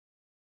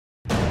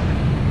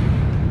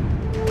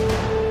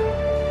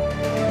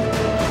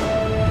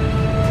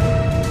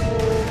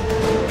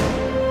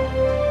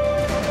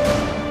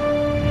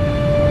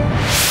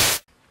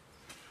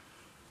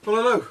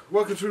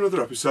welcome to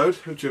another episode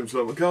of Jim's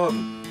Allotment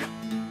Garden.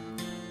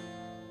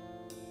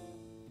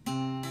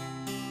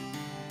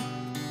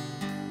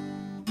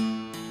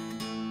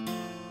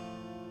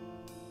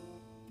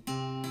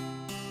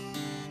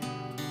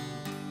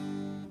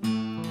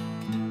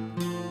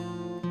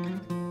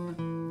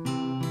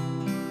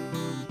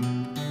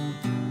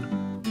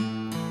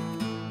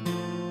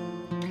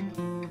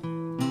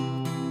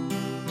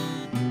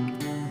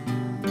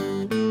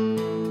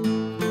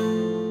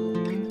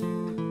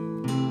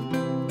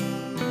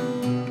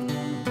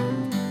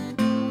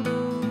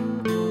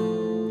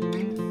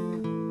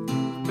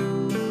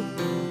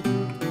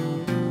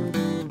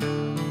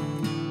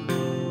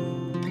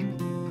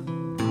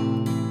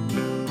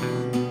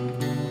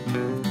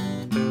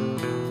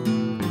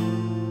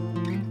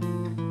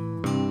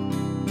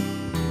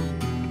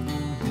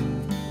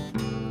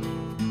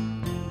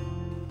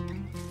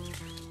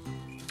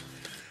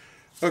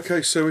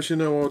 Okay, so as you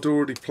know, I'd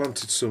already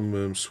planted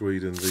some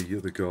swede in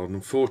the garden.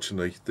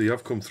 Unfortunately, they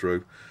have come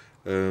through,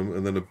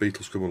 and then the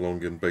beetles come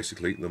along and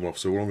basically eaten them off.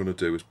 So what I'm going to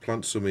do is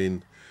plant some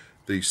in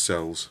these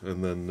cells,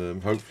 and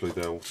then hopefully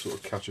they'll sort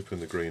of catch up in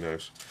the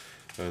greenhouse.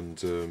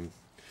 And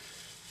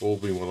all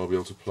being well, I'll be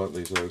able to plant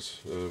these out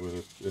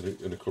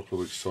in a couple of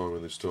weeks' time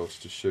when they start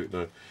to shoot.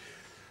 Now,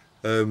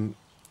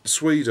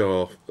 swede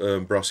are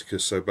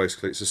brassicas, so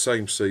basically it's the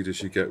same seed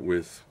as you get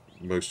with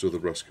most other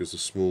brassicas, the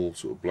small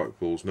sort of black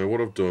balls. Now, what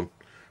I've done,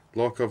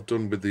 like I've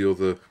done with the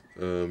other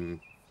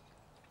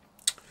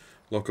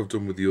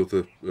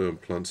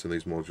plants in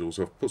these modules,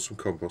 I've put some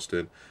compost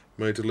in,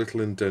 made a little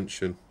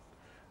indentation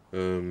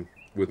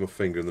with my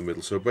finger in the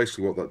middle. So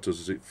basically what that does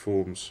is it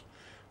forms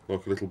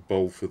like a little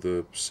bowl for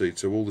the seed,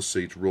 so all the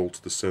seeds roll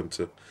to the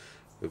centre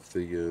of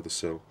the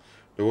cell.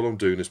 Now what I'm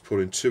doing is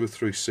putting 2 or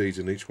 3 seeds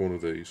in each one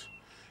of these.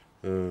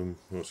 I'm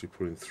actually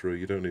putting 3,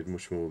 you don't need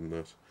much more than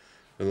that,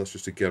 and that's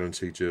just to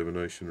guarantee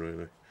germination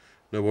really.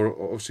 Now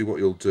obviously what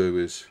you'll do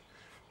is,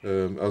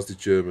 as they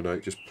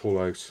germinate, just pull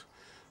out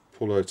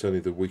any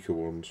of the weaker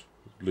ones,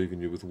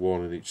 leaving you with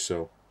 1 in each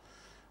cell,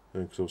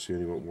 because obviously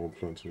you only want 1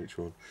 plant in each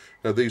one.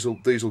 Now these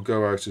will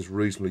go out as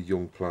reasonably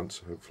young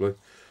plants, hopefully,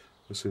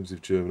 as soon as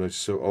they've germinated.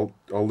 So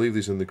I'll leave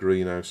these in the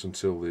greenhouse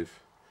until they've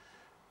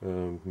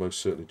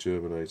most certainly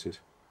germinated,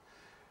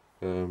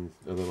 and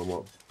then I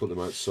might put them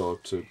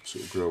outside to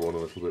sort of grow on a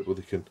little bit,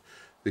 but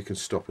they can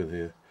stop in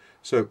here.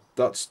 So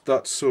that's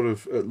sort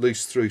of at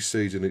least 3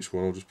 seeds in each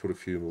one. I'll just put a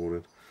few more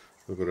in.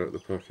 I've got out of the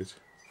packet.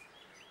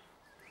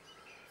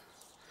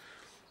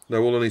 Now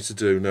all I need to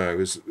do now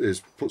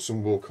is put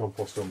some more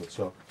compost on the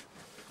top.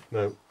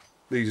 Now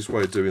the easiest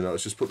way of doing that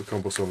is just put the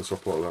compost on the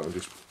top like that and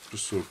just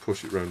sort of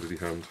push it round with your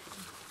hand.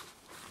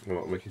 I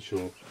like making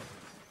sure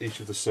each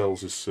of the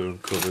cells is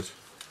covered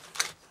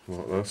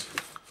like that.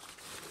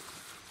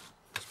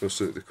 That's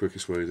basically the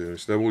quickest way of doing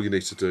this. Now all you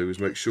need to do is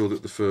make sure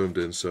that they're firmed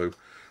in, so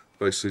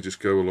basically just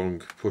go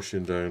along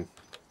pushing down.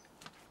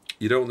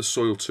 You don't want the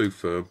soil too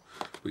firm,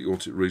 but you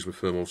want it reasonably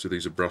firm. Obviously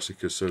these are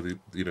brassicas, so they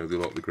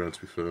like the ground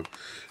to be firm.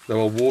 Now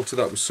I'll water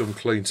that with some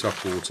clean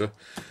tap water,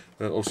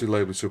 obviously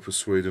label it up as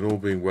swede, and all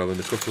being well, in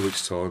a couple of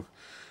weeks' time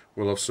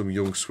we'll have some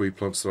young swede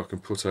plants that I can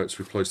put out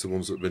to replace the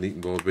ones that have been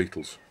eaten by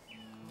beetles.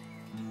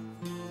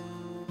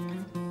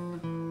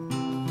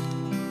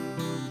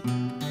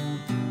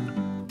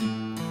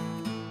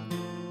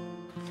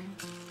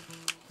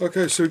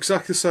 Okay, so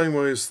exactly the same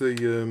way as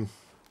the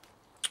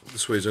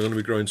Swedes, I'm going to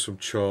be growing some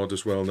chard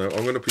as well now.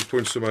 I'm going to be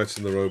putting some out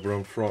in the row, but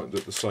I'm frightened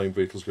that the same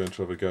beetle's going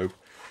to have a go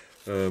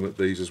at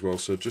these as well.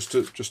 So just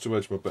to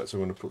hedge my bets,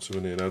 I'm going to put some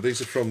in here. Now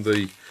these are from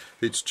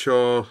it's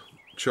Chard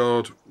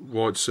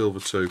White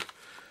Silver 2.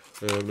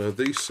 Now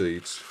these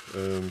seeds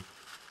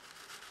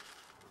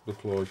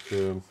look like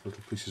little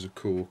pieces of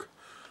cork,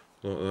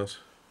 like that.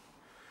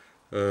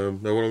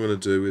 Now what I'm going to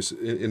do is,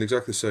 in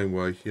exactly the same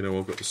way,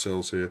 I've got the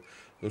cells here.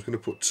 I'm just going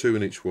to put 2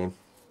 in each one,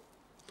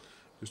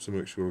 just to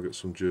make sure I get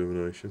some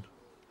germination.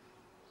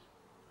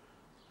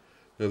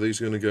 Now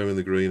these are going to go in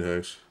the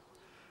greenhouse,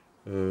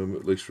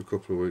 at least for a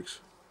couple of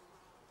weeks.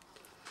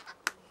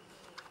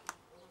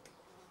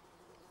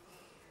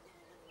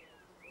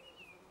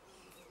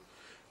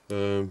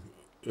 And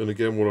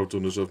again, what I've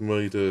done is I've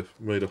made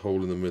a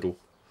hole in the middle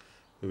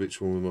of each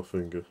one with my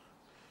finger,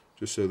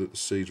 just so that the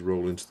seeds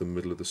roll into the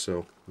middle of the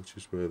cell, which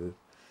is where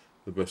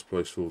the best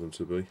place for them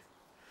to be.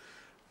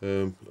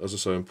 As I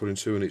say, I'm putting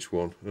 2 in each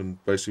one, and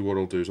basically what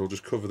I'll do is I'll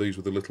just cover these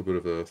with a little bit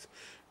of earth.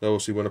 Now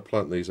obviously when I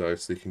plant these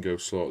out, they can go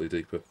slightly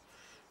deeper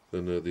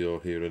than they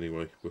are here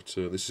anyway, but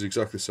this is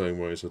exactly the same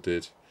way as I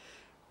did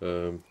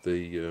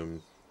the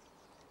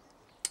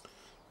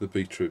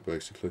beetroot,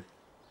 basically.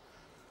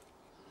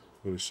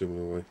 Very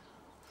similar way.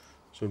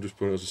 So I'm just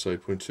putting, as I say,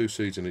 putting 2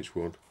 seeds in each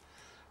one.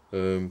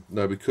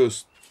 Now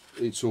because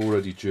it's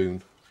already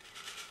June,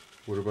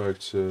 we're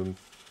about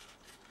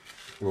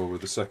well, we're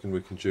the 2nd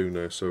week in June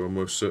now, so I'm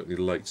most certainly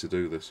late to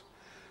do this.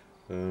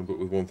 But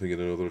with one thing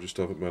and another, I just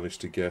haven't managed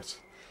to get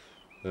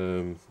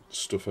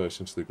stuff out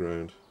into the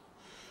ground.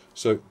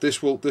 So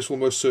this will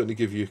most certainly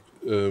give you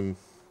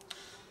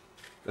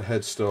a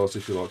head start,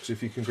 if you like. Because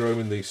if you can grow them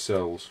in these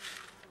cells,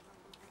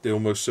 they'll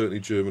most certainly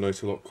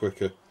germinate a lot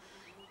quicker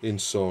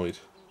inside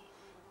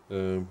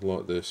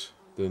like this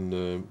than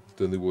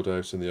they would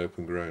out in the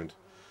open ground.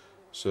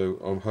 So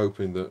I'm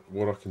hoping that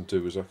what I can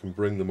do is I can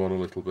bring them on a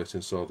little bit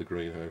inside the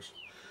greenhouse,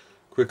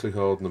 quickly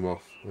harden them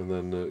off, and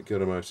then get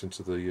them out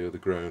into the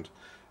ground,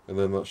 and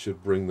then that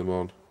should bring them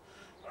on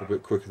a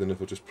bit quicker than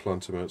if I just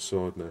plant them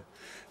outside now.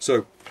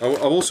 So I'm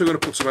also going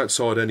to put some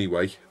outside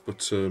anyway,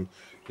 but you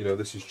know,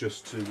 this is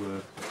just to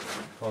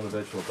kind of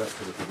edge my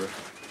bets a little bit.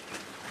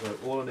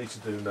 All I need to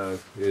do now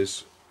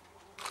is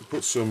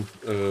put some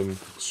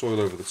soil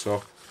over the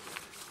top.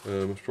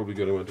 It's probably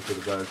going to end up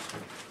with about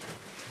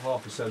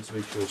half a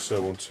centimetre or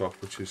so on top,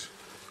 which is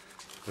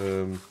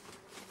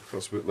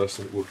that's a bit less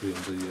than it would be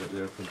in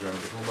the open ground.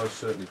 It will most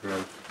certainly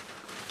grow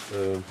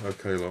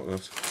okay like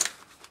that.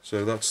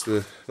 So that's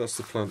the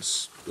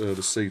plants,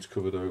 the seeds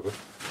covered over.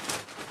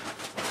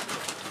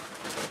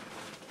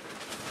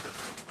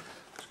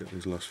 Let's get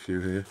these last few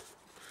here.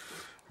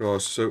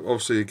 Right, so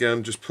obviously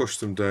again, just push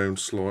them down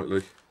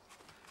slightly,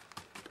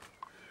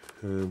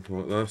 like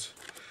that.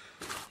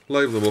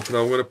 Label them up, and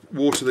I'm going to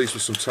water these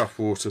with some tap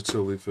water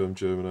till they've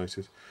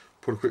germinated.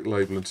 Put a quick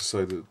label in to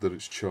say that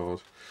it's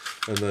chard,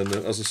 and then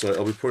as I say,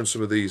 I'll be putting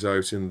some of these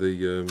out in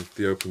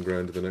the open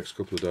ground in the next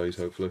couple of days,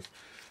 hopefully,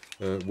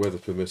 weather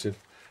permitting.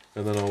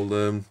 And then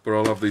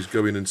I'll have these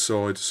going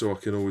inside, so I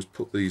can always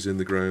put these in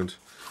the ground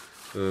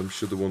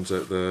should the ones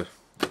out there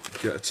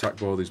get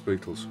attacked by these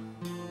beetles.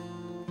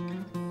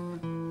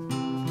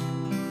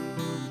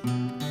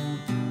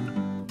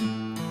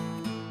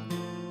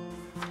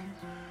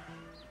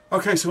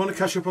 Okay, so I want to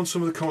catch up on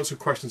some of the comments and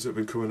questions that have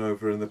been coming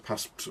over in the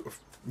past sort of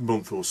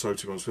month or so,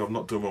 to be honest. I've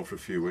not done one for a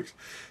few weeks.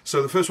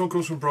 So the first one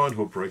comes from Brian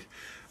Hudbury,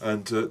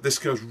 and this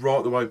goes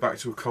right the way back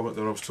to a comment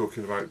that I was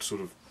talking about,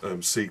 sort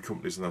of seed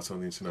companies and that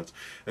on the internet.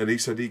 And he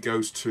said he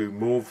goes to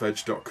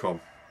moreveg.com,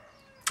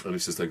 and he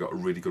says they've got a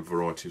really good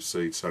variety of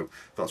seeds, so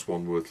that's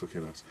one worth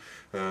looking at.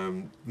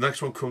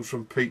 Next one comes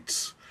from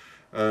Pete's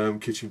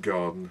Kitchen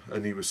Garden,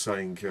 and he was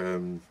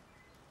saying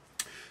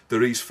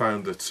that he's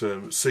found that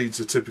seeds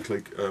are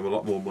typically a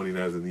lot more money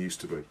now than they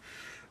used to be,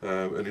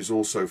 and he's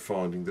also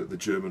finding that the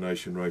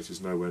germination rate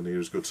is nowhere near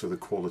as good, so the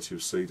quality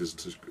of seed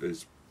isn't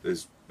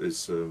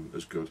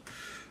as good.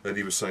 And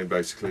he was saying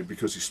basically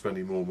because he's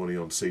spending more money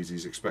on seeds,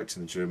 he's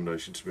expecting the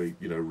germination to be,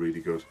 you know,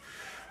 really good.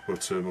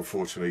 But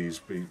unfortunately,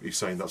 he's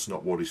saying that's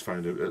not what he's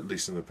found, at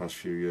least in the past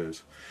few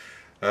years.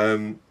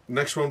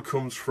 Next one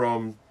comes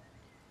from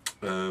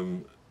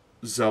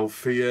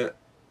Zalfia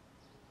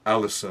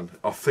Allison.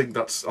 I think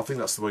that's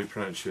the way you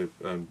pronounce your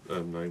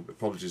name.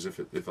 Apologies if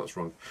that's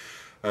wrong.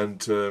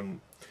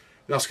 And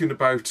asking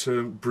about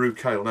brew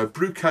kale. Now,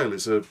 brew kale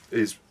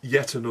is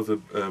yet another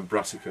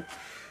brassica,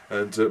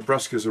 and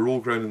brassicas are all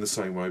grown in the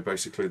same way.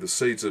 Basically, the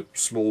seeds are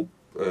small,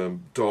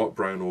 dark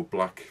brown or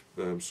black,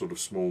 sort of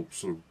small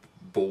sort of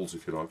balls,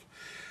 if you like.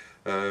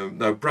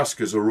 Now,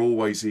 brassicas are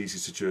always easy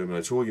to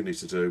germinate. All you need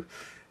to do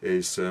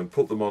is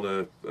put them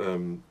on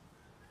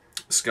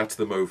scatter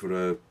them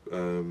over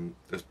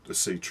a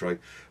seed tray,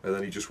 and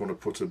then you just want to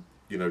put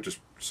just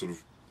sort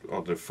of, I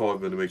don't know,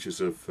 5 millimeters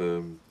of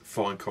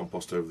fine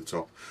compost over the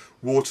top.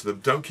 Water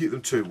them. Don't keep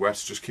them too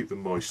wet. Just keep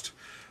them moist.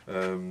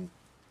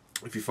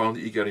 If you find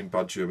that you're getting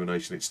bad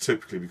germination, it's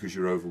typically because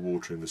you're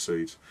overwatering the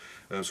seeds.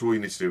 So all you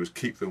need to do is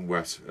keep them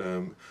wet.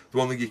 The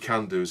one thing you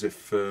can do is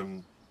if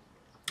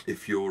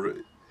you're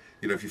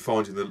if you're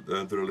finding that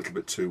they're a little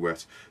bit too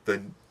wet,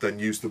 then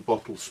use the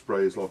bottle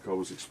sprayers like I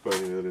was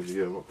explaining earlier in the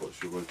year. I'm not quite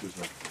sure what it is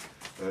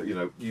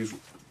now.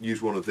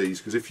 Use one of these,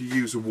 because if you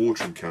use a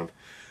watering can,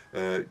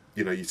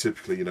 you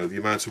typically, the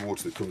amount of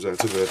water that comes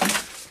out of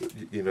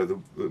the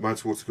amount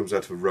of water that comes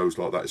out of a rose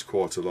like that is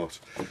quite a lot.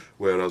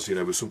 Whereas,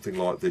 with something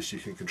like this, you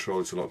can control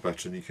it a lot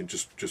better, and you can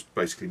just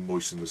basically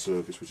moisten the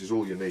surface, which is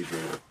all you need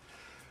really.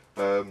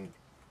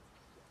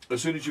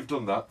 As soon as you've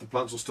done that, the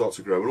plants will start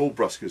to grow, and all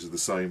brassicas are the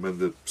same when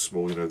they're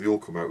small. They all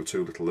come out with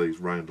 2 little leaves,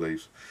 round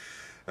leaves,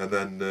 and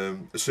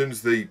then as soon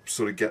as they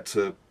sort of get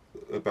to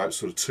about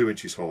sort of 2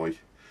 inches high,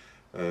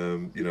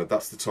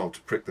 that's the time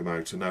to prick them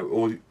out. And now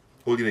all you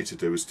need to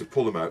do is to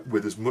pull them out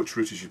with as much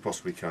root as you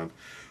possibly can,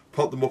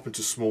 pot them up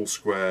into small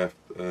square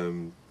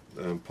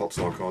pots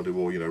like I do,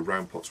 or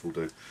round pots will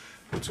do.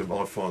 But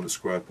I find that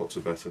square pots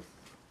are better.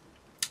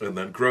 And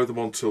then grow them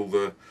until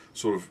they're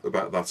sort of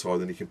about that high,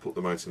 then you can put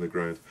them out in the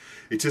ground.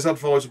 It is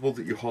advisable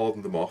that you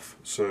harden them off,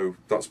 so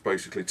that's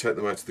basically take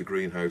them out of the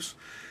greenhouse,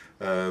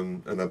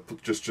 and then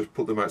just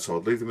put them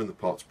outside, leave them in the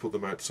pots, put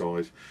them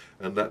outside,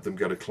 and let them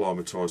get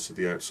acclimatised to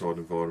the outside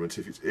environment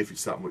if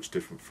it's that much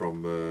different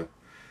from the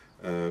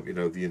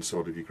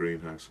inside of your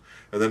greenhouse.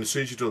 And then as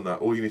soon as you've done that,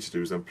 all you need to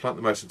do is then plant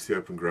them out into the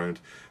open ground.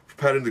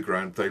 Preparing the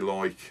ground,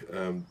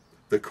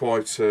 they're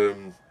quite sort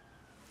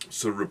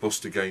of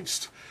robust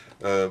against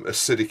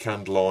acidic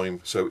and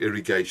lime, so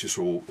irrigaceous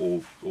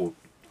or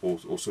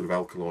sort of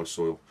alkali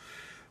soil,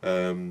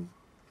 and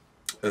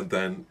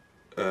then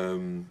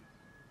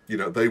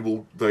they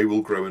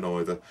will grow in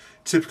either.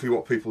 Typically,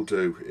 what people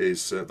do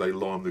is they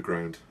lime the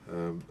ground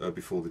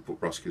before they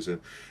put brassicas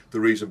in. The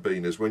reason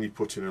being is when you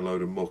put in a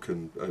load of muck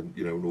and an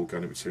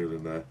organic material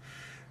in there,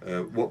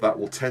 What that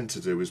will tend to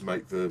do is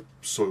make the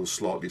soil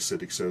slightly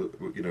acidic, so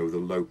with a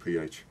low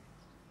pH.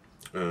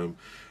 And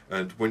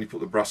when you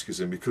put the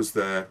brassicas in, because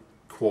they're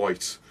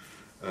quite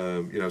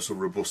sort of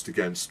robust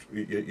against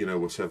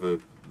whatever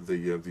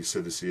the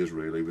acidity is,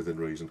 really, within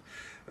reason.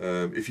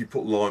 If you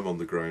put lime on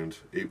the ground,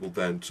 it will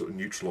then sort of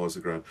neutralise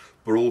the ground.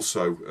 But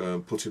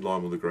also, putting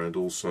lime on the ground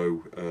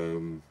also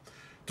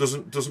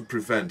doesn't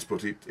prevent,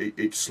 but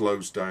it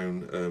slows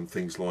down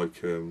things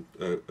like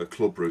a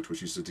club root,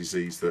 which is a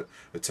disease that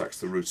attacks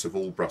the roots of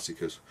all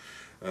brassicas.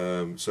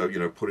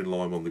 So putting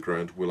lime on the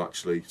ground will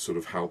actually sort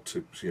of help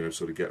to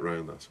sort of get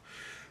around that.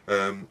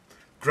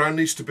 Ground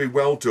needs to be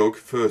well dug,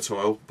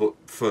 fertile, but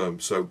firm.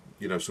 So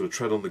sort of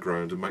tread on the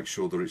ground and make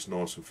sure that it's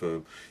nice and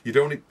firm. You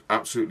don't want it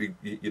absolutely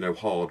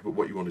hard, but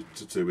what you want it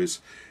to do is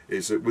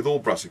with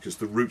all brassicas,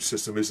 the root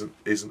system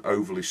isn't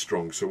overly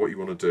strong. So what you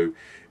want to do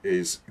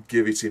is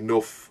give it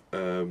enough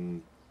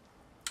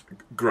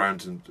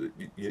ground and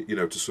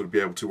to sort of be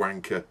able to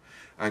anchor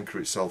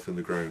itself in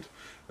the ground.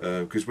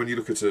 Because when you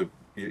look at a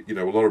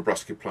lot of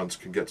brassica plants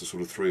can get to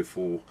sort of 3 or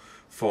 4,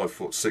 5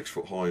 foot, 6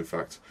 foot high, in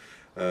fact.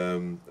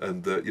 And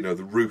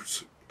the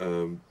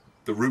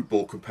root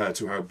ball compared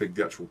to how big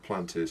the actual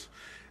plant is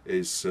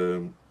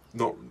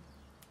not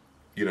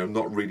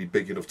really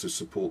big enough to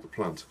support the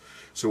plant.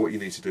 So what you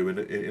need to do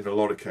in a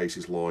lot of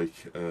cases,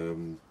 like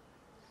the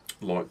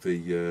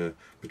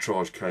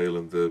Petrarch kale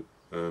and the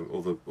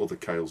other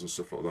kales and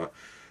stuff like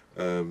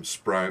that,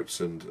 sprouts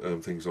and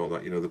things like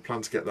that, the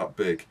plants get that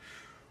big.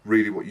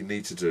 Really what you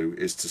need to do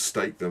is to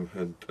stake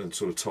them and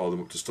sort of tie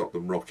them up to stop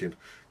them rocking,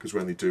 because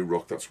when they do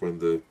rock, that's when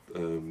the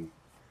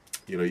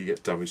you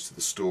get damage to the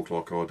stalk,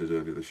 like I did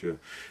earlier this year.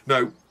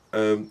 Now,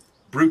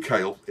 brew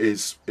kale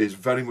is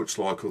very much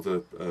like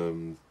other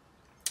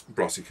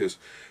brassicas.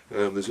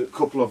 There's a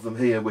couple of them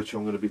here which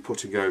I'm going to be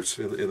putting out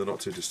in the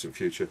not too distant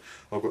future.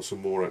 I've got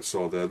some more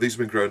outside there. These have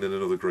been grown in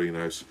another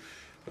greenhouse,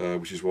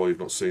 which is why you've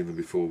not seen them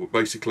before. But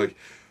basically,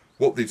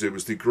 what they do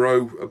is they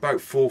grow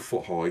about 4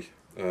 foot high,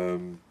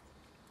 and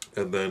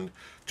then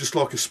just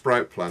like a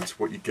sprout plant,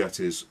 what you get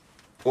is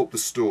up the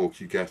stalk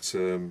you get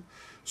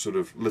sort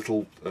of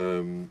little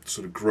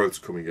sort of growths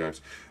coming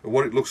out, and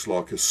what it looks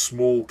like is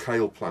small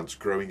kale plants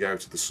growing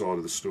out of the side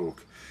of the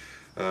stalk.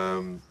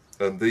 And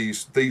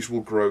these will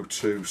grow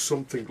to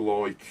something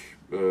like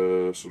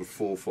sort of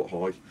 4 foot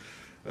high,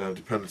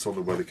 dependent on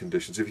the weather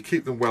conditions. If you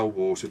keep them well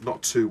watered,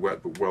 not too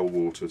wet but well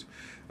watered,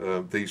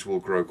 these will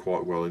grow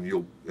quite well, and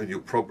you'll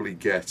probably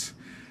get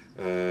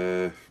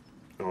I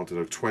don't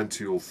know,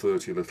 20 or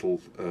 30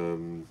 little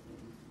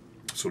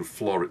sort of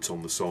florets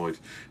on the side.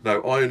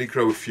 Now, I only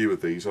grow a few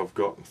of these. I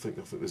think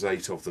there's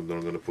 8 of them that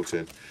I'm going to put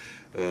in.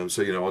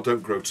 So I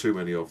don't grow too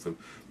many of them,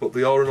 but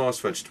they are a nice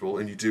vegetable,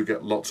 and you do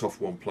get lots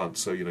off one plant.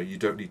 So you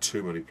don't need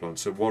too many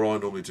plants. So what I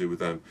normally do with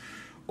them,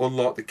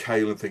 unlike the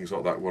kale and things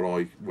like that, where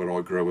I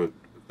grow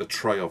a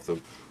tray of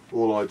them,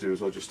 all I do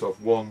is I just have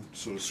one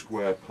sort of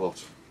square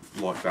pot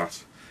like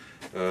that,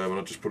 and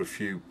I just put a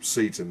few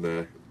seeds in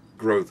there,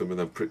 grow them, and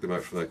then prick them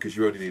out from there, because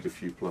you only need a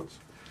few plants.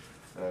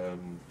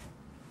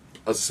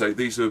 As I say,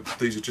 these are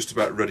just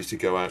about ready to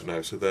go out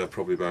now, so they're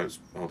probably about,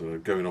 I don't know,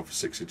 going on for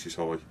 6 inches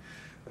high.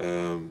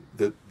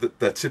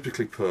 They're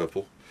typically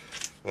purple.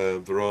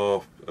 There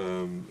are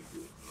I'm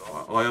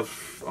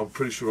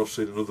pretty sure I've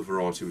seen another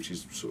variety which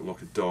is sort of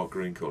like a dark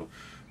green colour,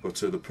 but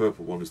the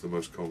purple one is the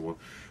most common one.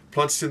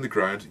 Planted in the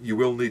ground, you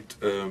will need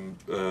some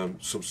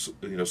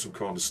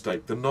kind of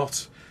stake. They're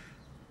not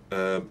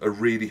a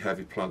really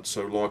heavy plant,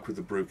 so like with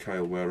the brew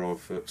kale, where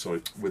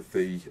with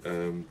the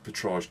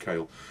Petrarch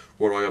kale,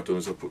 what I have done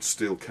is I've put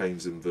steel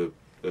canes in the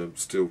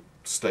steel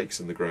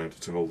stakes in the ground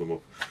to hold them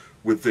up.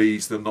 With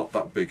these, they're not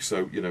that big,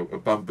 so a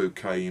bamboo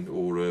cane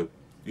or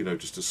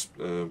just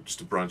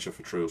a branch off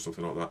a tree or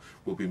something like that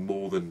will be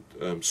more than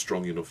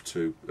strong enough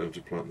to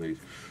plant these.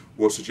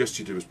 What I suggest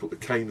you do is put the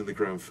cane in the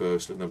ground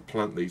first, and then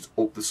plant these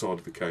up the side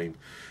of the cane,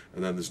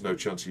 and then there's no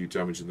chance of you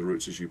damaging the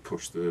roots as you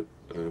push the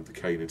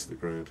cane into the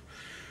ground.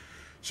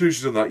 As soon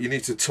as you've done that, you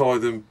need to tie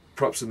them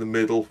perhaps in the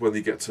middle. When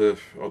they get to,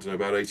 I don't know,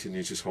 about 18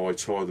 inches high,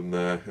 tie them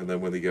there, and then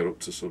when they get up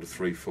to sort of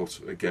 3 foot,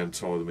 again,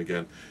 tie them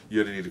again.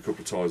 You only need a couple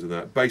of ties in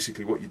that.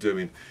 Basically what you're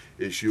doing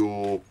is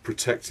you're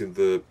protecting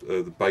the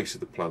base of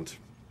the plant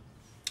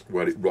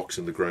where it rocks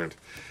in the ground.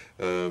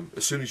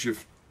 As soon as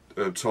you've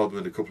tied them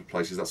in a couple of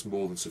places, that's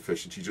more than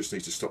sufficient. You just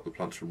need to stop the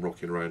plants from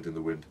rocking around in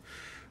the wind.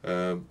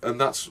 And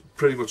that's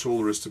pretty much all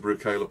there is to brew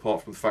kale,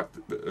 apart from the fact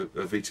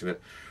of eating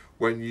it.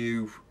 When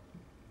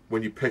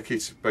you pick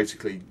it,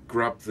 basically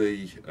grab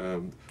the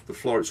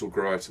florets will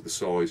grow out at the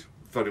side,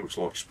 very much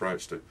like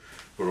sprouts do,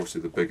 but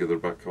obviously the bigger they're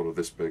about kind of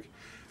this big.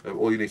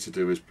 All you need to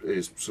do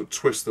is sort of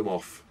twist them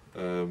off,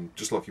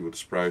 just like you would a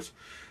sprout,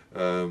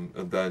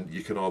 and then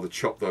you can either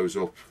chop those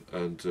up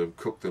and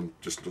cook them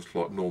just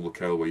like normal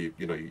kale, where you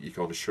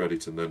kind of shred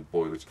it and then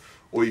boil it,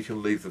 or you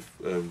can leave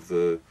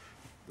the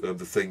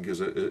thing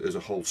as a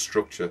whole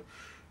structure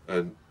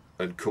and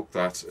cook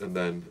that, and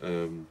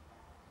then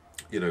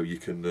you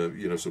can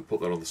sort of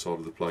put that on the side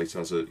of the plate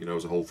as a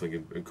as a whole thing,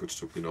 and cut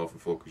it up in half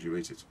and fork as you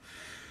eat it.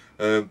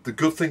 The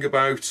good thing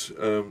about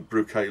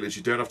brew kale is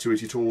you don't have to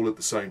eat it all at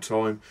the same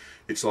time.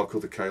 It's like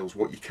other kales.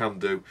 What you can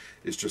do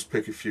is just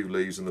pick a few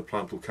leaves and the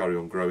plant will carry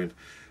on growing.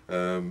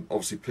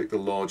 Obviously pick the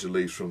larger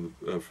leaves from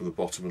the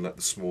bottom and let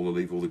the smaller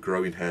leaf or the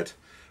growing head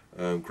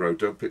grow.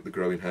 Don't pick the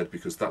growing head,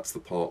 because that's the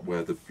part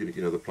where the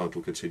the plant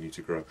will continue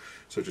to grow.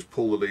 So just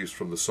pull the leaves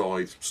from the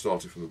side,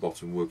 starting from the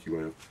bottom, work your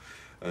way up,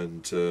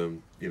 and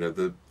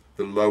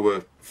the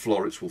lower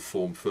florets will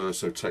form first.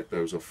 So take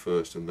those off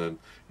first, and then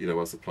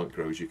as the plant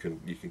grows, you can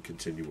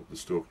continue up the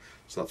stalk.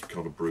 So that's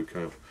kind of brew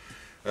kale.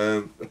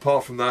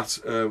 Apart from that,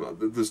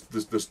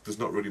 there's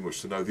not really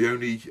much to know. The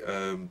only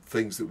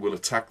things that will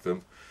attack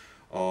them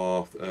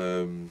are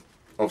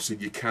obviously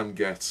you can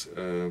get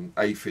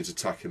aphids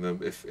attacking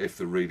them if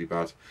they're really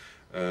bad.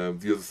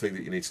 The other thing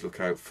that you need to look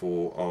out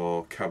for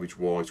are cabbage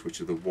white,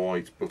 which are the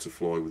white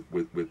butterfly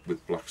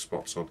with black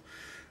spots on.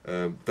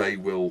 They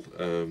will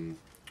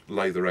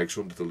lay their eggs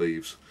under the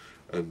leaves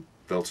and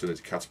they'll turn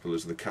into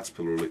caterpillars, and the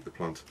caterpillar will eat the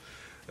plant.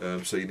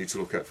 So you need to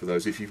look out for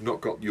those. If you've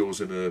not got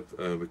yours in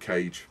a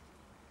cage,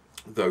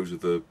 those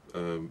are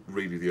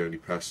really the only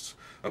pests.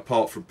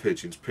 Apart from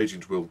pigeons.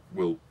 Pigeons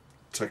will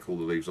take all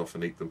the leaves off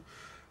and eat them.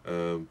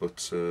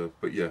 But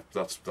yeah,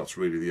 that's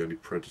really the only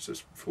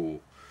predators for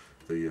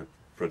the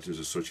predators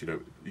as such.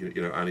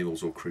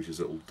 Animals or creatures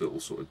that'll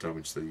sort of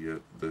damage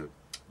the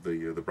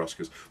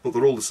brassicas. But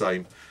they're all the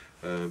same.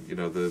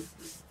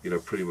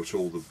 Pretty much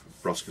all the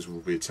brassicas will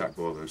be attacked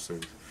by those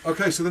things.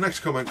 Okay, so the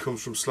next comment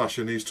comes from Slash,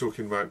 and he's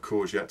talking about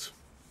courgette.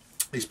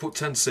 He's put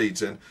 10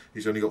 seeds in.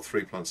 He's only got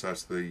 3 plants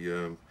out of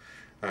the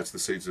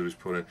seeds that he's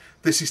put in.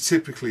 This is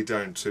typically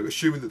down to,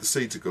 assuming that the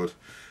seeds are good,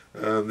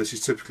 this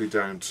is typically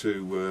down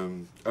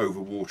to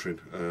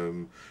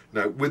overwatering.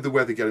 Now, with the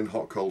weather getting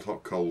hot,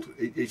 cold,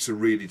 it's a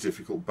really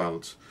difficult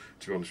balance,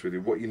 to be honest with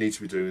you. What you need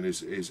to be doing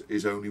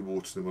is only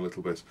water them a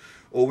little bit.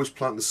 Always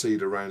plant the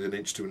seed around 1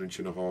 inch to 1.5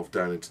 inches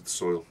down into the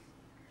soil,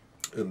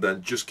 and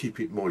then just keep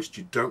it moist.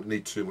 You don't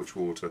need too much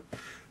water.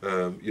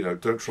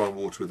 Don't try and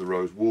water with the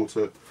rose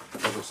water,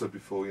 as I said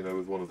before,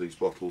 with one of these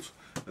bottles,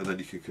 and then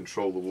you can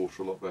control the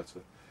water a lot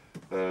better.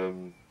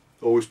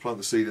 Always plant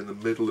the seed in the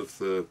middle of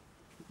the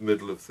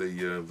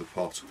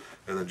pot,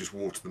 and then just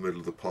water the middle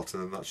of the pot,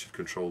 and then that should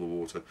control the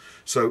water.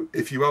 So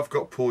if you have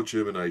got poor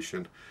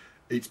germination,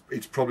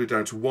 it's probably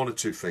down to 1 or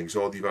 2 things.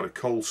 Either you've had a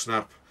cold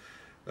snap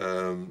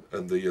and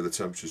the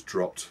temperature's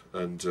dropped,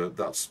 and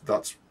that's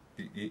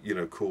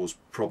caused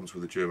problems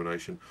with the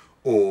germination,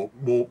 or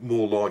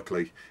more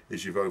likely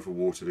is you've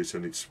overwatered it,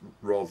 and it's,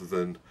 rather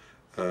than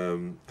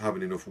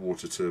having enough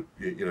water to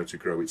to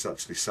grow, it's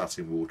actually sat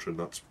in water, and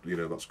that's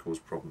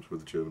caused problems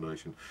with the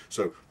germination.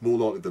 So more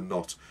likely than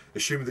not,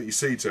 assuming that your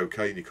seed's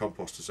okay and your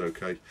compost is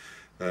okay,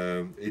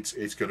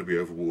 it's going to be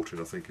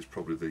overwatering, I think, is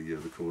probably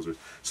the cause of it.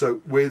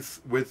 So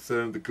with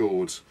the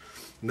gourds,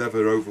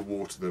 never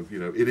overwater them.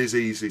 It is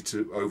easy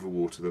to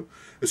overwater them.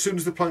 As soon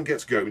as the plant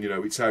gets going,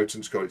 it's out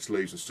and it's got its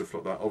leaves and stuff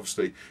like that,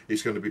 obviously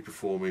it's going to be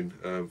performing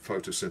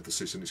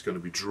photosynthesis, and it's going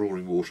to be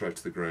drawing water out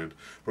of the ground.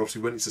 But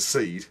obviously when it's a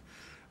seed,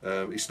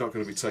 it's not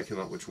going to be taking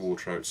that much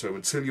water out. So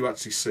until you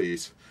actually see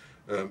it,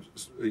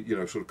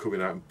 sort of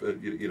coming out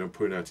and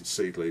putting out its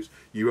seed leaves,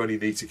 you only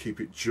need to keep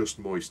it just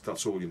moist.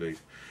 That's all you need.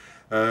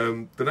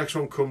 The next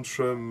one comes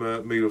from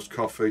Milo's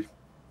Coffee,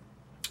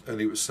 and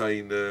he was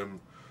saying,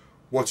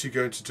 what are you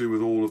going to do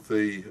with all of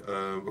the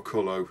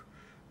acullo?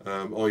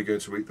 Are you going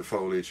to eat the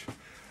foliage?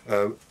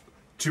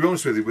 To be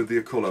honest with you, with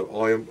the acullo,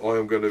 I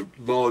am going to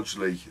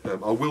largely,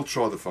 I will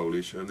try the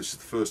foliage, and this is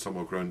the first time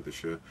I've grown it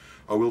this year.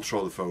 I will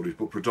try the foliage,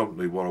 but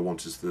predominantly what I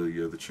want is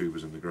the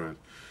tubers in the ground.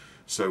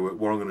 So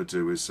what I'm going to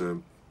do is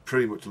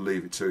pretty much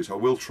leave it to it. I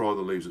will try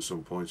the leaves at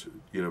some point,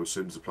 as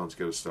soon as the plants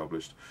get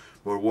established.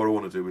 But what I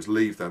want to do is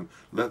leave them,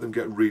 let them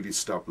get really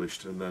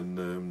established, and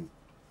then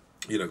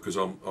because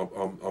I'm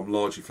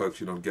largely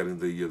focusing on getting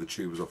the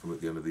tubers off them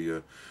at the end of the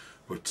year.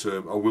 But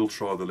I will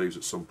try the leaves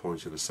at some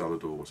point in a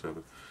salad or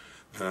whatever.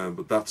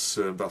 But that's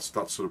sort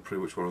of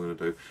pretty much what I'm going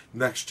to do.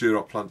 Next year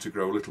I plan to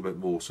grow a little bit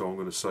more, so I'm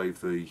going to save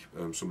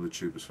some of the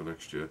tubers for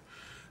next year,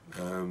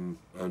 and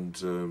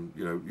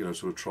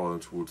sort of try them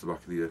towards the back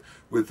of the year.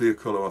 With the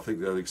acullo, I think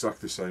they're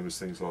exactly the same as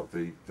things like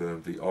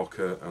the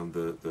oca and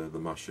the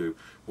mashu.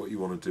 What you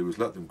want to do is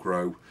let them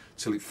grow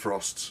till it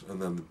frosts, and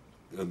then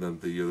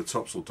the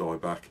tops will die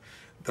back.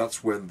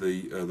 That's when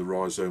the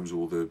rhizomes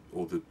or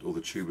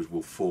the tubers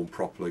will form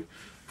properly,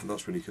 and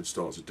that's when you can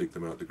start to dig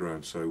them out of the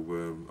ground. So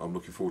I'm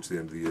looking forward to the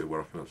end of the year where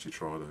I can actually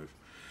try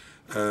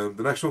those.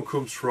 The next one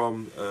comes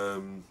from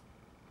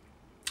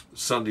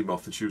Sandy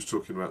Moth, and she was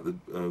talking about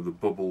the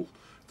bubble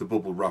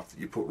wrap that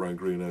you put around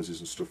greenhouses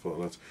and stuff like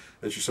that.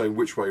 And she's saying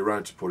which way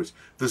around to put it.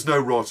 There's no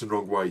right and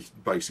wrong way,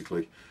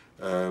 basically.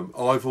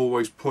 I've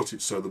always put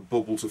it so the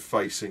bubbles are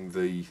facing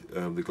the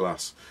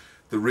glass.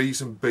 The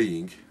reason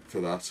being for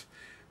that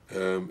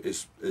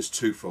is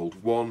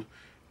twofold. One,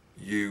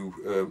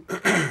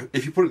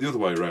 if you put it the other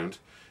way around,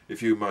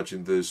 if you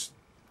imagine there's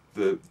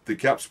the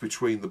gaps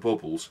between the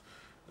bubbles,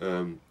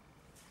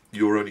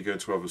 you're only going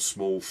to have a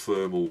small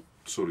thermal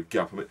sort of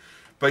gap. I mean,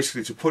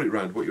 basically, to put it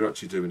round, what you're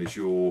actually doing is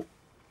you're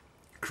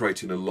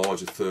creating a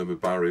larger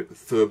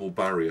thermal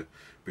barrier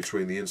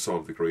between the inside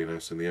of the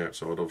greenhouse and the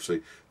outside.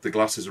 Obviously, the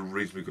glass is a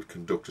reasonably good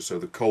conductor, so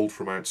the cold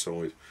from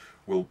outside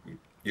will,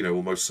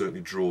 will most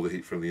certainly draw the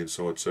heat from the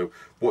inside. So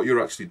what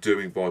you're actually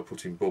doing by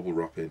putting bubble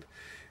wrap in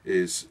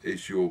is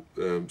you're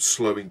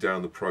slowing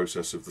down the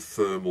process of the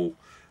thermal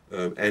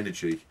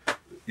energy,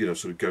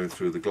 sort of going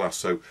through the glass.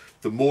 So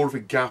the more of a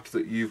gap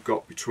that you've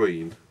got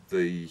between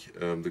the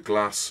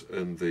glass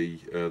and the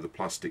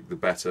plastic, the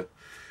better,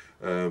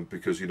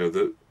 because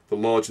the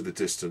larger the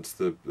distance,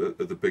 the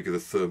bigger the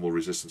thermal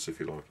resistance, if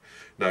you like.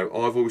 Now,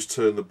 I've always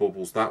turned the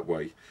bubbles that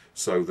way,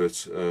 so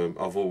that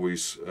I've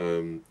always,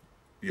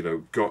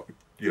 got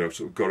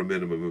a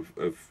minimum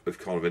of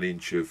kind of an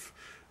inch of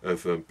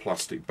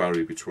plastic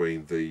barrier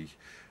between the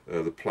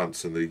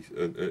plants and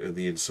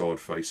the inside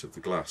face of the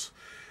glass.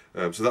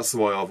 So that's the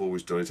way I've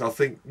always done it. I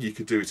think you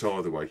could do it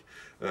either way.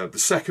 The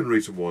second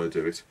reason why I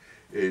do it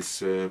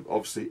is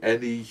obviously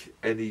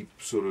any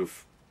sort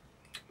of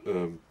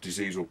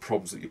disease or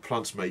problems that your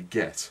plants may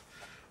get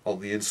on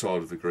the inside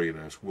of the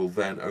greenhouse will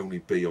then only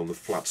be on the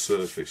flat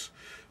surface,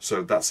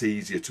 so that's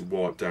easier to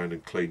wipe down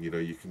and clean.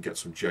 You can get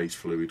some Jace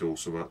fluid or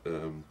some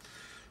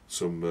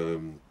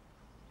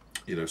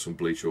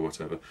bleach or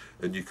whatever,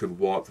 and you can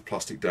wipe the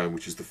plastic down,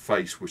 which is the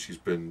face which has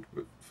been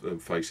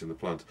facing the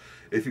plant.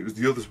 If it was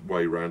the other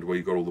way around, where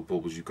you've got all the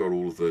bubbles, you've got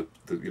all of the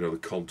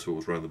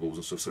contours around the bubbles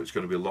and stuff, so it's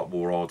going to be a lot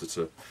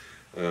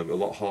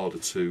harder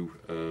to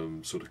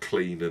sort of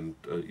clean and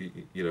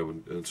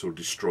and sort of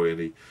destroy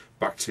any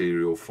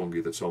bacteria or fungi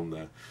that's on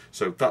there.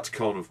 So that's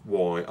kind of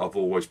why I've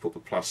always put the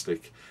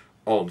plastic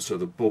on, so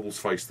the bubbles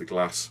face the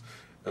glass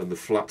and the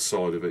flat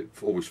side of it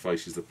always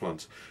faces the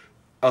plant.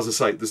 As I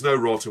say, there's no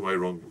right and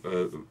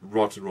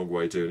wrong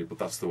way of doing it, but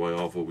that's the way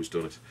I've always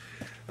done it,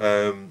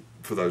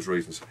 for those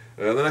reasons.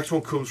 The next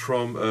one comes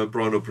from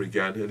Brian Upper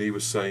again, and he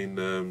was saying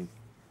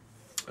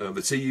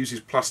that he uses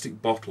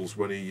plastic bottles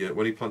when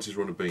he plants his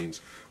runner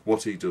beans.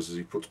 What he does is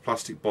he puts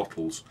plastic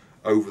bottles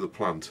over the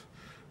plant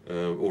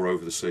or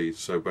over the seed.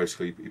 So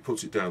basically, he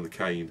puts it down the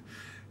cane,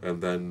 and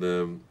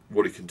then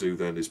what he can do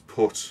then is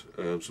put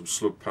some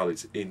slug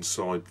pellets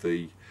inside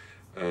the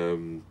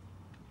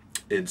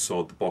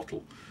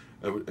bottle.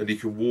 And you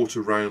can water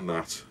around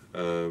that,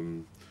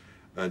 and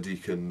you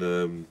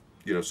can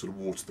sort of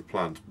water the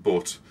plant,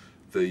 but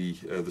the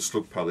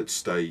slug pellets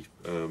stay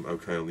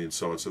okay on the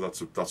inside. So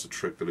that's a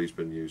trick that he's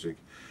been using.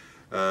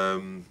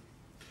 I've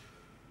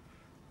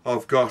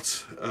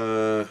got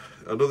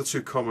another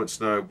two comments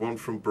now, one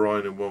from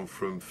Brian and one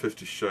from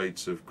 50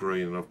 Shades of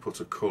Green, and I've put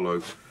a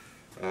colour.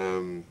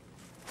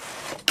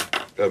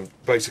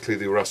 Basically,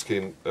 they were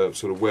asking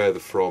sort of where they're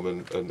from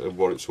and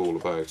what it's all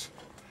about.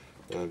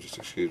 Just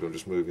excuse me, I'm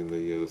just moving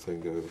the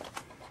thing over.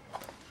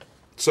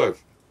 So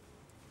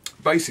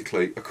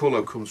basically, a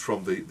colo comes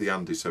from the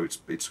Andes, so it's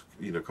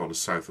kind of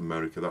South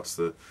America. That's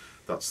the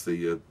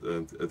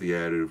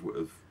area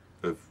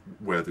of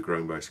where they're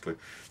grown. Basically,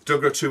 don't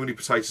grow too many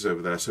potatoes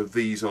over there. So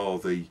these are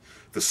the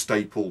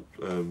staple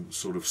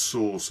sort of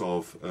source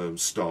of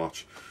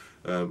starch.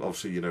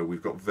 Obviously,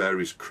 we've got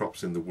various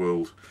crops in the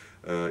world.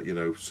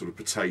 Sort of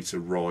potato,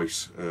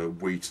 rice,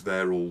 wheat.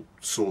 They're all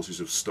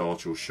sources of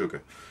starch or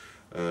sugar.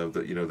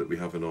 That we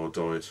have in our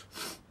diet,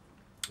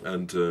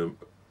 and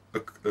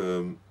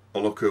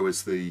Aloco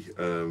is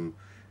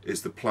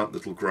the plant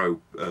that'll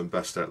grow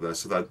best out there.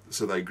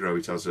 So they grow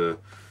it as a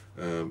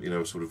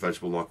sort of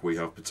vegetable like we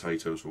have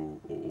potatoes or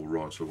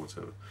rice or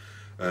whatever,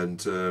 and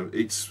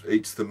it's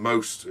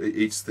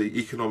the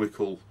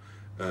economical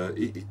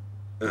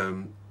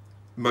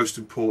most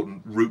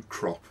important root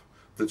crop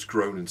that's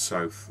grown in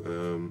South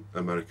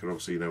America.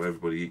 Obviously,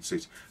 everybody eats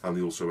it, and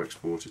they also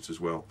export it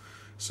as well.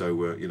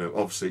 So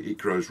obviously it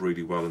grows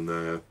really well in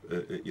their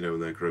in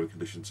their growing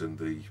conditions in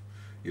the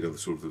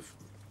sort of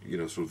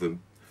the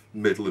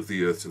middle of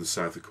the earth to the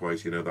south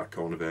equator, that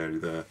kind of area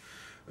there.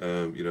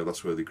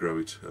 That's where they grow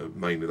it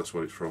mainly. That's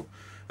where it's from,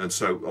 and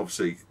so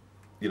obviously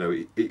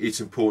it's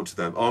important to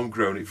them. I'm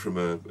growing it from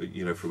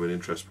from an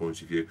interest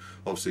point of view.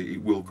 Obviously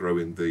it will grow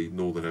in the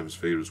northern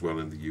hemisphere as well,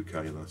 in the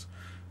UK and that.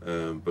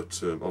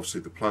 But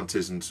obviously the plant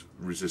isn't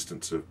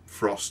resistant to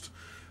frost.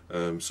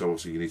 So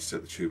obviously you need to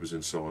set the tubers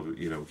inside,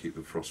 keep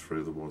them frost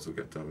free, otherwise they'll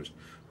get damaged.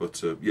 But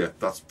yeah,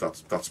 that's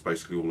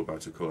basically all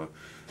about a colour.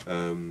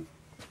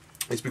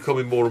 It's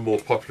becoming more and more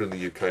popular in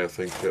the UK. I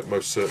think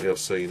most certainly I've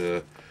seen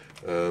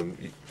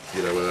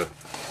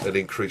an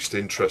increased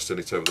interest in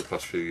it over the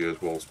past few years.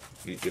 Whilst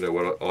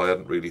where I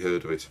hadn't really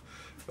heard of it,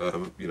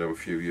 a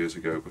few years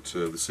ago, but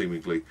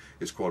seemingly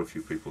it's quite a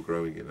few people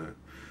growing it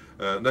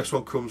now. Next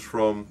one comes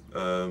from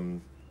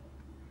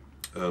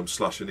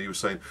Slash, and he was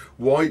saying,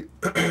 why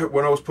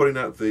when I was putting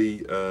out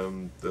the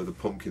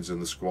pumpkins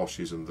and the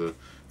squashes and the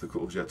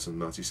courgettes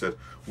and that, he said,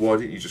 why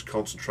didn't you just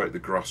concentrate the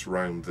grass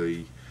around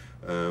the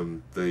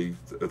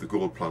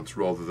gourd plants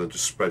rather than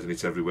just spreading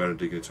it everywhere and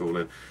digging it all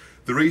in?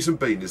 The reason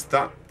being is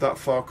that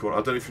far corner, I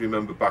don't know if you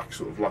remember back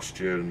sort of last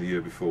year and the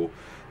year before,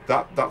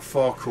 that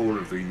far corner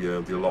of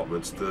the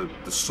allotments, the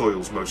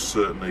soil's most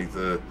certainly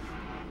the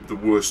the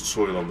worst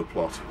soil on the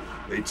plot.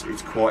 It's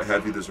quite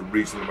heavy. There's a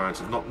reasonable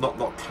amount of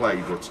not clay,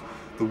 but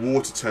the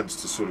water tends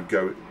to sort of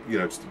go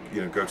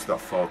go to that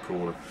far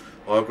corner.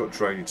 I've got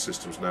drainage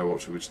systems now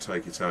which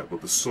take it out,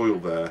 but the soil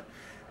there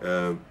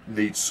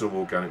needs some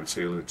organic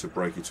material in it to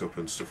break it up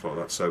and stuff like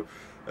that. So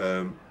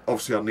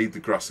obviously I need the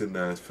grass in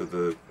there for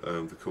the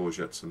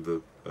courgettes and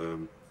the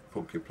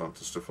pumpkin plant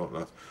and stuff like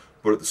that.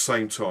 But at the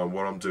same time,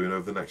 what I'm doing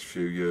over the next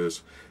few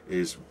years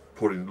is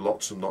putting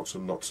lots and lots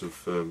and lots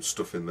of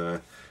stuff in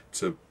there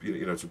to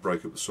to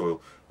break up the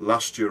soil.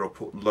 Last year I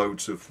put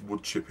loads of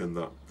wood chip in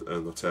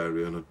that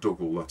area, and I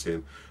dug all that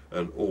in,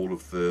 and all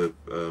of the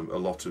a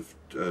lot of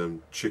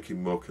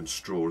chicken muck and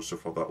straw and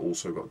stuff like that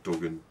also got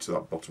dug into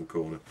that bottom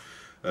corner.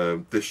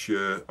 This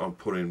year I'm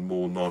putting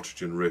more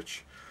nitrogen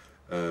rich,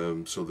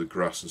 so the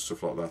grass and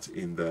stuff like that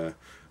in there,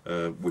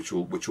 which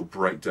will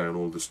break down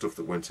all the stuff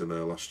that went in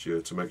there last year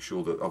to make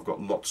sure that I've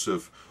got lots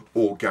of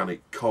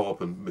organic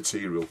carbon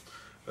material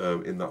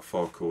in that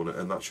far corner,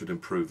 and that should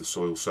improve the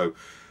soil. So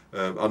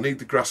I need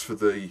the grass for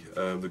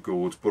the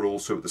gourds, but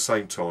also at the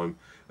same time,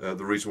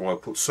 the reason why I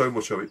put so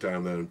much of it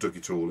down there and dug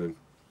it all in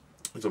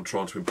is I'm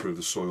trying to improve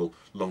the soil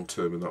long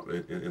term in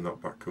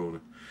that back corner.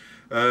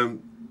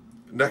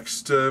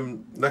 Next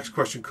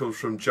question comes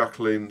from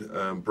Jacqueline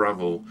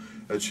Bramhall,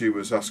 and she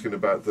was asking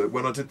about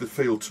when I did the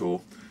field tour.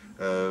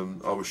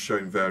 I was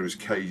showing various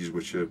cages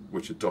which are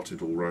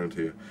dotted all around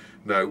here.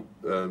 Now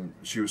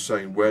she was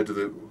saying,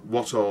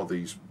 what are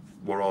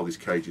these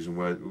cages, and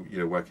where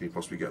can you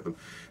possibly get them?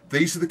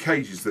 These are the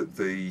cages that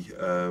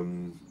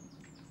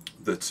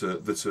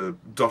that are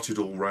dotted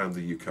all around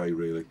the UK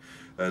really,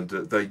 and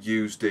they're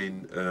used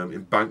in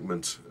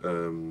embankment.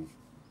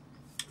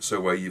 So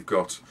where you've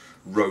got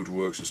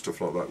roadworks and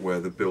stuff like that,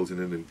 where they're building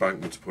an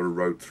embankment to put a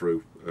road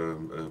through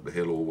the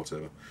hill or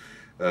whatever.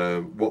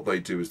 What they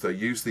do is they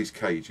use these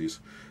cages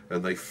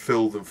and they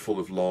fill them full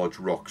of large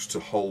rocks to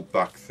hold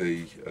back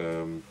the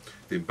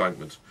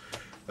embankment.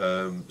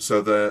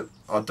 So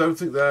I don't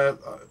think they're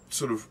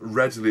sort of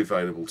readily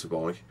available to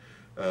buy.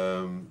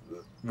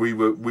 We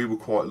were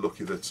quite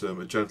lucky that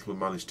a gentleman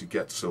managed to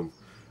get some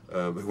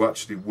who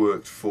actually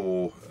worked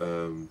for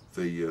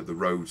the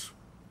road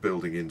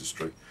building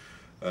industry,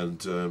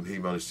 and he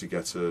managed to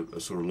get a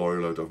sort of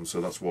lorry load of them.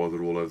 So that's why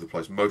they're all over the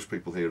place. Most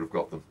people here have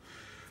got them.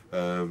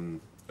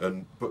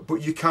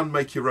 But you can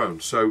make your own.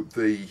 So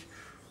the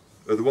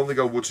one thing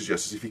I would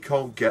suggest is, if you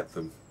can't get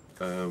them,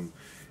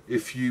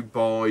 if you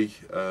buy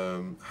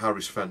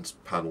Harris fence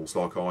panels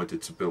like I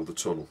did to build the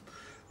tunnel,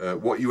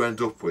 what you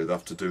end up with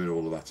after doing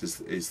all of that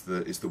is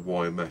the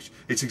wire mesh.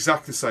 It's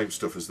exactly the same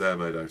stuff as they're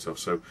made out of.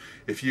 So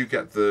if you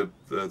get the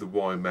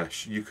wire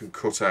mesh, you can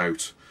cut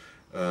out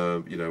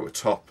a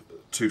top,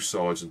 two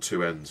sides and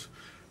two ends.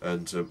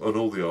 And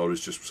all they are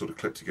is just sort of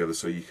clipped together,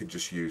 so you can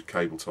just use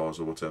cable ties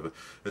or whatever,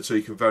 and so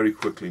you can very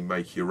quickly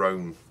make your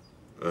own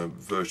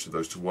version of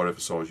those to whatever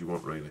size you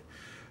want really.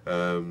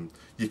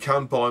 You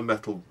can buy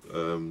metal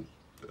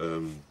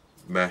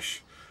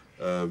mesh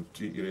to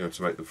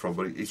make them from,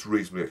 but it's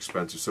reasonably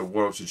expensive. So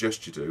what I would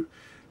suggest you do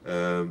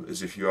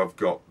is, if you have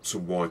got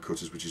some wire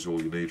cutters, which is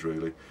all you need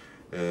really,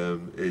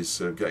 is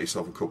get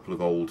yourself a couple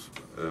of old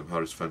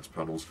Harris fence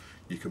panels.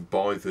 You can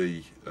buy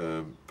the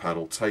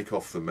panel, take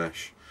off the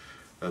mesh,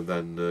 and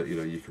then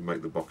you can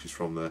make the boxes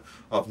from there.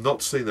 I've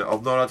not seen that.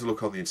 I've not had a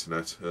look on the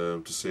internet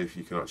to see if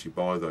you can actually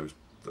buy those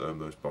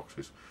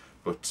boxes.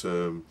 But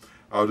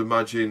I would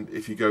imagine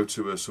if you go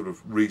to a sort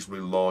of reasonably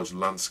large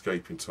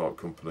landscaping type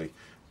company,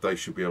 they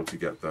should be able to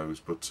get those.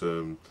 But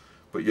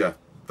yeah,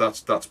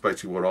 that's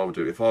basically what I would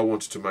do if I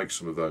wanted to make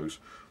some of those.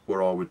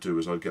 What I would do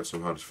is I'd get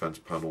some Harris fence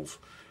panels.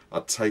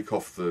 I'd take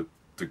off the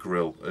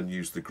grill and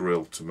use the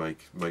grill to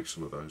make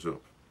some of those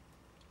up.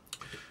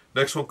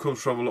 Next one comes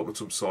from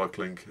Allotment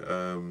Cycling,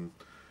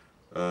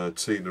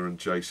 Tina and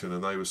Jason,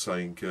 and they were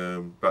saying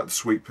about the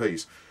sweet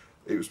peas.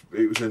 It was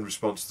in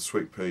response to the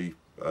sweet pea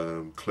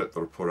clip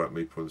that I put out,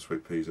 me putting the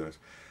sweet peas out,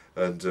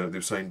 and they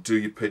were saying, do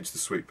you pinch the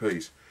sweet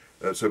peas?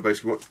 So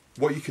basically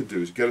what you can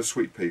do is get a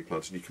sweet pea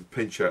plant and you can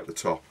pinch out the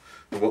top,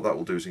 and what that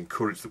will do is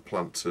encourage the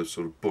plant to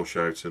sort of bush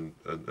out and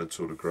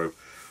sort of grow.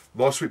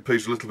 My sweet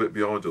peas are a little bit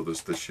behind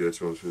others this year, to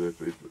be honest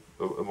with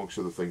you. Amongst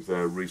other things,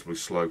 they're reasonably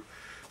slow.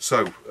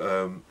 So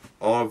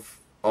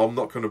I'm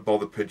not going to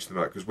bother pinching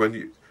them out, because when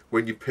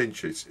you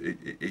pinch it,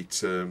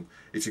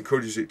 it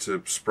encourages it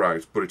to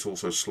sprout, but it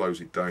also slows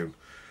it down.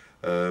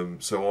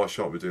 So I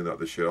shan't be doing that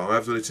this year. I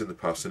have done it in the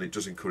past, and it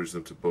does encourage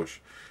them to bush.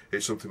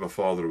 It's something my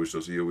father always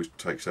does. He always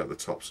takes out the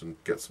tops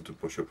and gets them to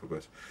bush up a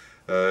bit.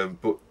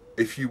 But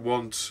if you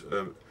want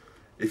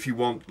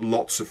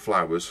lots of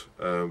flowers,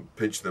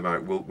 pinching them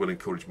out will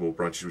encourage more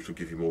branches, which will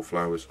give you more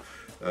flowers.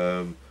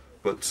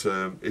 But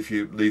if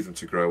you leave them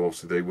to grow,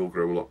 obviously they will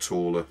grow a lot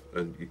taller,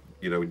 and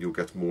and you'll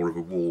get more of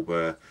a wall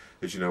where,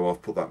 as you know,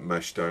 I've put that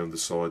mesh down the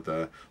side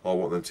there. I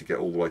want them to get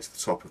all the way to the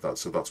top of that,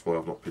 so that's why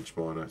I've not pinched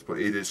mine out. But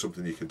it is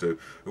something you can do,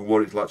 and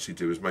what it'll actually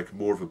do is make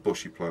more of a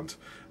bushy plant,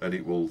 and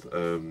it will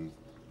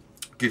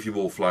give you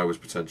more flowers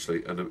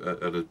potentially, and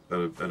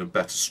a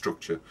better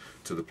structure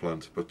to the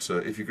plant. But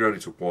if you're growing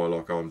it up wire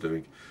like I'm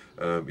doing,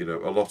 a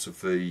lot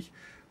of the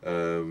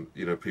You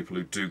know, people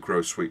who do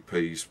grow sweet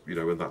peas, you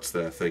know, and that's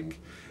their thing,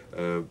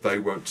 they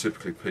won't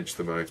typically pinch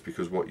them out,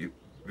 because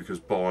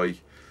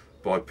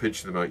by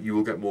pinching them out you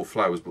will get more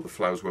flowers, but the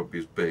flowers won't be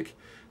as big.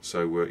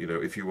 So you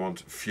know, if you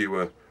want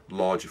fewer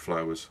larger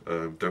flowers,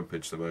 don't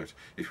pinch them out.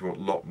 If you want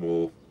a lot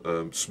more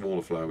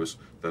smaller flowers,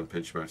 then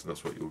pinch them out, and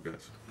that's what you'll get.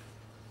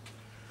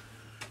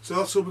 So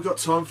that's all we've got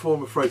time for,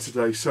 I'm afraid,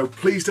 today. So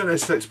please don't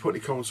hesitate to put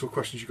any comments or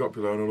questions you've got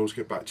below, and I'll always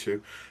get back to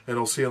you. And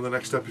I'll see you on the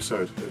next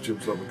episode of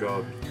Jim's Love and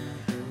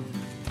Garden.